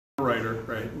writer,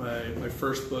 right? My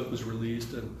first book was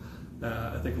released, and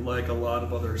I think like a lot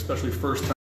of other, especially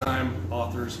first-time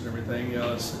authors and everything,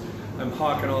 I'm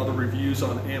hawking all the reviews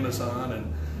on Amazon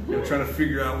and trying to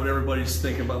figure out what everybody's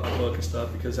thinking about the book and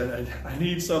stuff, because I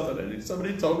need something. I need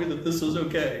somebody to tell me that this is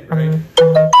okay, right?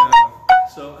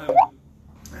 So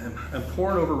I'm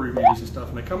pouring over reviews and stuff,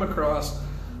 and I come across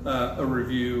a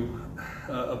review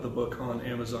of the book on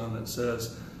Amazon that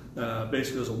says,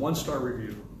 basically it was a 1-star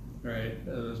review, right? It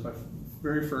was my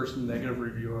very first negative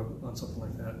review on something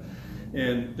like that.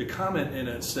 And the comment in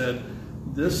it said,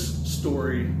 "This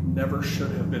story never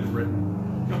should have been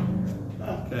written."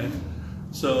 Okay?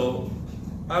 So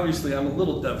obviously I'm a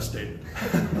little devastated,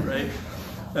 right?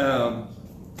 So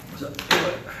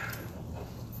anyway,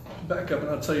 back up and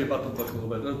I'll tell you about the book a little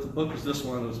bit. The book is this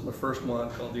one. It was my first one,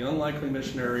 called The Unlikely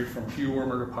Missionary from Pew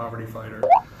Warmer to Poverty Fighter.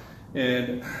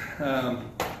 And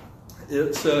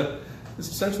it's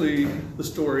essentially the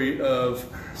story of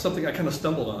something I kind of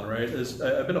stumbled on, right?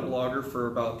 I've been a blogger for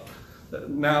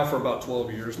about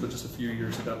 12 years, but just a few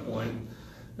years at that point.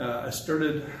 I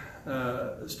started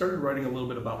writing a little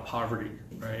bit about poverty,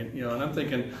 right? And I'm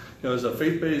thinking, as a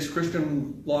faith-based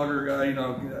Christian blogger guy,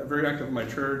 very active in my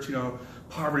church,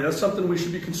 poverty, that's something we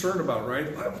should be concerned about, right?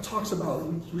 The Bible talks about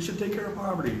we should take care of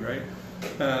poverty, right?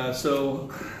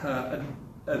 So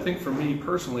I think for me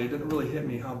personally, it didn't really hit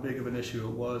me how big of an issue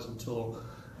it was until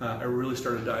I really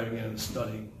started diving in and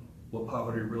studying what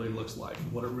poverty really looks like,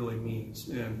 what it really means,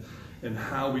 and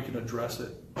how we can address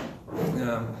it.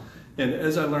 And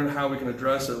as I learned how we can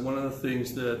address it, one of the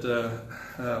things that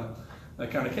I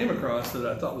kind of came across that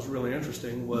I thought was really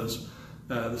interesting was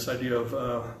this idea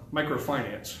of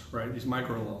microfinance, right? These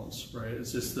microloans, right?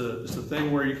 It's the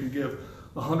thing where you can give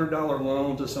a $100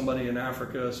 loan to somebody in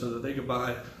Africa so that they could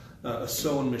buy a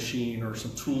sewing machine or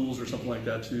some tools or something like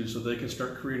that too, so they can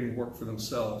start creating work for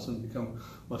themselves and become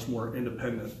much more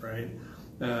independent, right?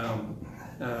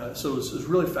 So it's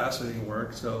really fascinating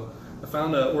work. So I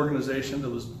found an organization that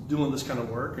was doing this kind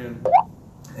of work, and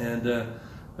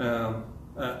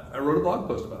I wrote a blog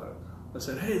post about it. I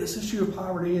said, hey, this issue of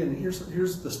poverty, and here's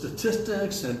the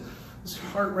statistics, and it's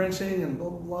heart-wrenching, and blah,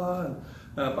 blah, blah.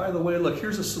 And by the way, look,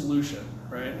 here's a solution,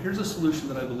 right? Here's a solution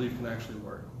that I believe can actually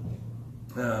work.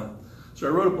 So I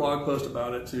wrote a blog post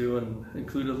about it too, and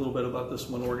included a little bit about this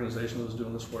one organization that was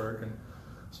doing this work. And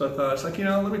so I thought, it's like,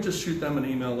 let me just shoot them an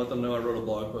email and let them know I wrote a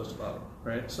blog post about it,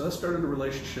 right? So that started a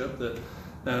relationship that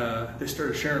they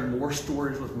started sharing more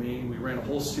stories with me. We ran a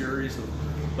whole series of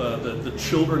the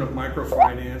children of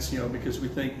microfinance, because we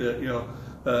think that,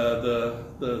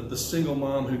 the single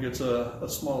mom who gets a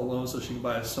small loan so she can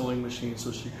buy a sewing machine, so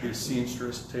she can be a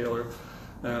seamstress, tailor,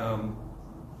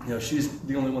 she's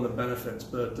the only one that benefits.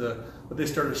 But they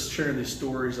started sharing these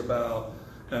stories about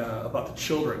the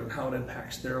children and how it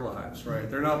impacts their lives, right?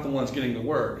 They're not the ones getting the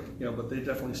work, but they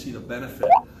definitely see the benefit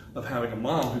of having a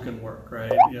mom who can work,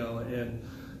 right? And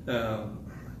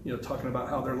talking about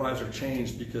how their lives are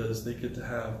changed because they get to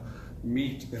have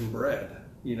meat and bread,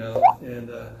 And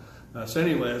so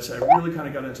anyways, I really kind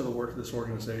of got into the work of this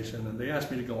organization, and they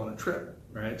asked me to go on a trip,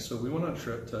 right? So we went on a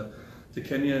trip to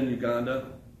Kenya and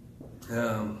Uganda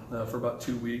for about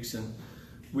 2 weeks, and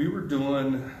we were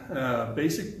doing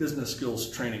basic business skills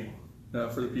training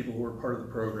for the people who were part of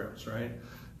the programs, right?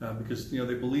 Because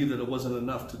they believed that it wasn't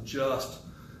enough to just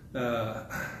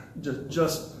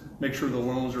make sure the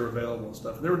loans are available and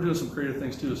stuff. And they were doing some creative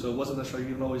things too, so it wasn't necessarily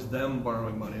even always them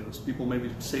borrowing money. It was people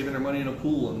maybe saving their money in a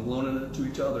pool and loaning it to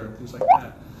each other and things like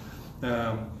that.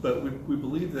 But we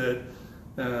believe that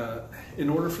in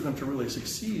order for them to really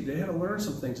succeed, they had to learn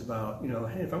some things about,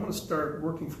 hey, if I'm going to start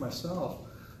working for myself,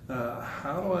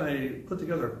 how do I put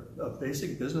together a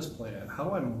basic business plan? How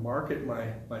do I market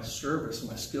my service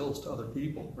and my skills to other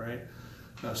people, right?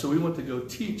 So we went to go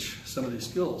teach some of these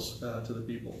skills to the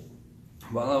people.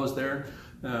 While I was there,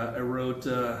 I wrote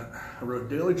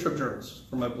daily trip journals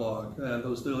for my blog.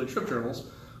 Those daily trip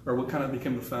journals are what kind of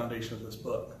became the foundation of this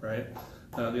book, right?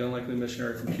 The Unlikely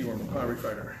Missionary from Pew Warmer to Poverty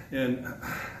Fighter. And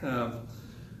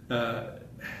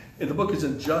the book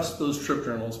isn't just those trip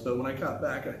journals, but when I got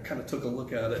back, I kind of took a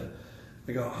look at it.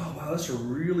 I go, oh wow, that's a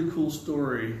really cool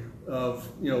story of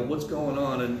what's going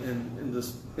on in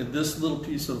this little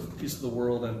piece of the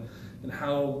world, and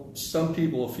how some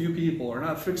people, a few people, are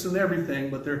not fixing everything,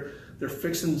 but they're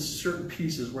fixing certain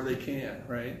pieces where they can,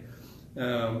 right?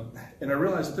 And I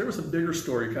realized that there was a bigger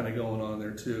story kind of going on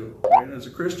there too, right? And as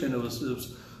a Christian, it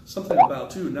was something about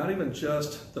too, not even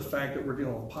just the fact that we're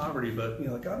dealing with poverty, but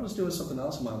God was doing something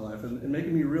else in my life and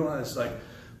making me realize, like,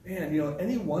 man,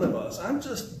 any one of us, I'm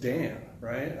just Dan,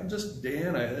 right? I'm just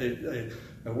Dan.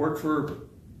 I work for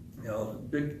a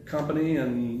big company,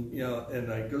 and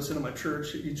and I go sit in my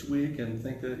church each week and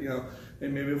think that,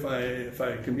 and maybe if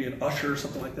I can be an usher or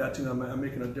something like that too, I'm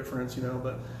making a difference,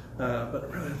 but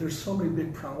really there's so many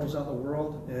big problems out in the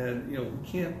world, and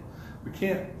we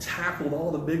can't tackle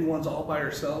all the big ones all by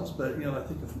ourselves, but I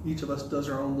think if each of us does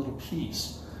our own little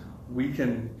piece, we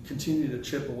can continue to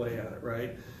chip away at it,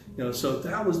 right? So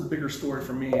that was the bigger story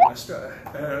for me.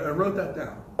 I wrote that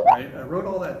down, right? I wrote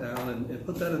all that down and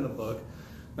put that in the book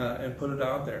and put it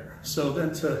out there. So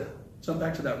then to jump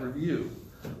back to that review,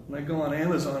 when I go on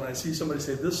Amazon, I see somebody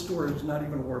say, this story is not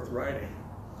even worth writing.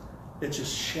 It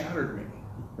just shattered me,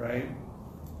 right?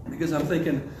 Because I'm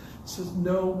thinking, this is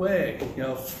no way.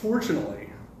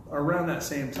 Fortunately, around that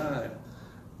same time,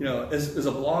 as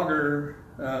a blogger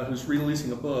who's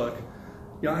releasing a book,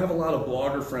 I have a lot of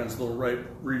blogger friends that'll write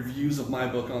reviews of my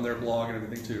book on their blog and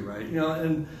everything too, right?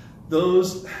 And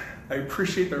those, I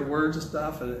appreciate their words and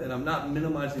stuff, and I'm not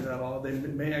minimizing that at all. They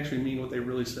may actually mean what they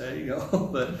really say,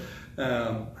 but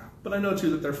I know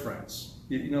too that they're friends.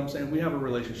 You know what I'm saying? We have a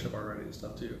relationship already and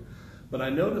stuff too. But I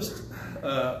noticed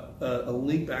a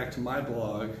link back to my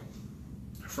blog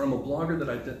from a blogger that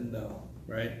I didn't know,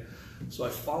 right? So I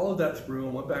followed that through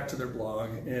and went back to their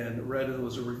blog and read it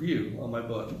was a review on my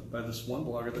book by this one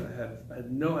blogger that I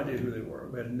had no idea who they were.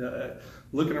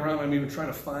 Looking around, I'm even trying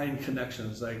to find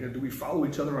connections. Like, do we follow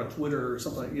each other on Twitter or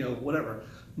something? Whatever.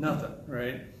 Nothing,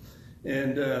 right?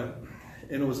 And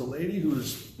it was a lady who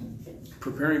was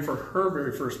preparing for her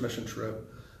very first mission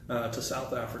trip to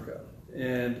South Africa.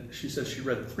 And she said she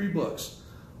read 3 books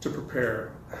to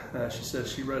prepare. She said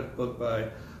she read a book by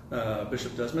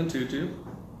Bishop Desmond Tutu,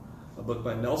 a book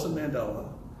by Nelson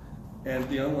Mandela, and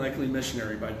The Unlikely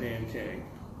Missionary by Dan King,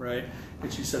 right?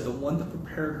 And she said the one that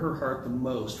prepared her heart the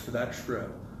most for that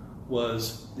trip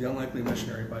was The Unlikely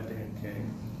Missionary by Dan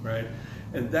King, right?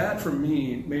 And that for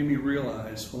me made me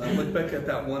realize, when I look back at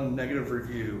that one negative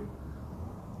review,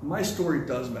 my story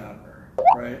does matter,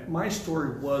 right? My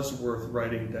story was worth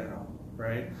writing down,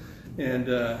 right? And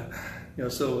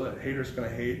so a hater's gonna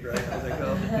hate, right? How's that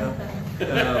go?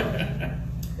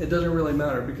 It doesn't really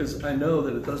matter, because I know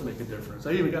that it does make a difference.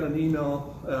 I even got an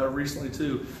email recently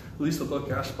too, released the book,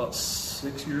 gosh, about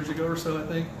 6 years ago or so, I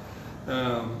think.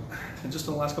 And just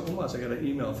in the last couple of months, I got an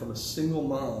email from a single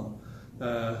mom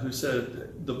who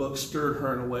said the book stirred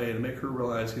her in a way to make her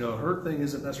realize, her thing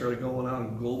isn't necessarily going out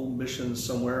on global missions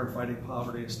somewhere and fighting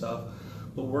poverty and stuff,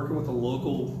 but working with a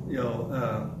local,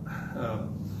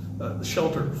 the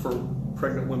shelter for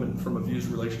pregnant women from abused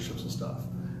relationships and stuff.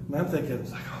 And I'm thinking,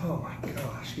 it's like, oh my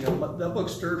gosh, that book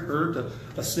stirred her, to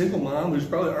a single mom who's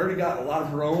probably already got a lot of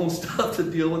her own stuff to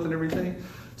deal with and everything,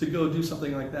 to go do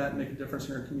something like that and make a difference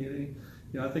in her community.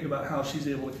 I think about how she's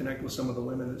able to connect with some of the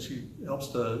women that she helps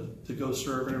to go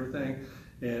serve and everything.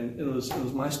 And it was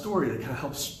my story that kind of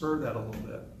helped spur that a little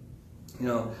bit.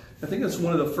 I think that's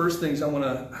one of the first things I want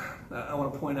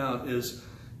to point out is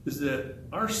that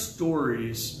our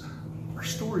stories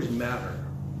matter,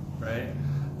 right?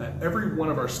 Every one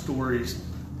of our stories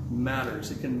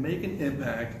matters. It can make an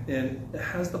impact, and it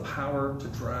has the power to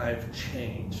drive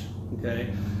change.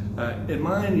 Okay, in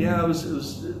mine, it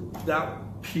was that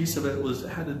piece of it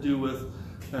had to do with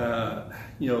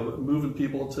moving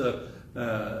people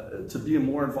to be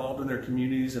more involved in their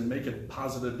communities and make a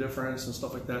positive difference and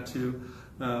stuff like that too.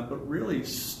 But really,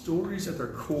 stories at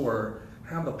their core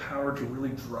have the power to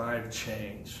really drive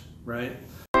change, right?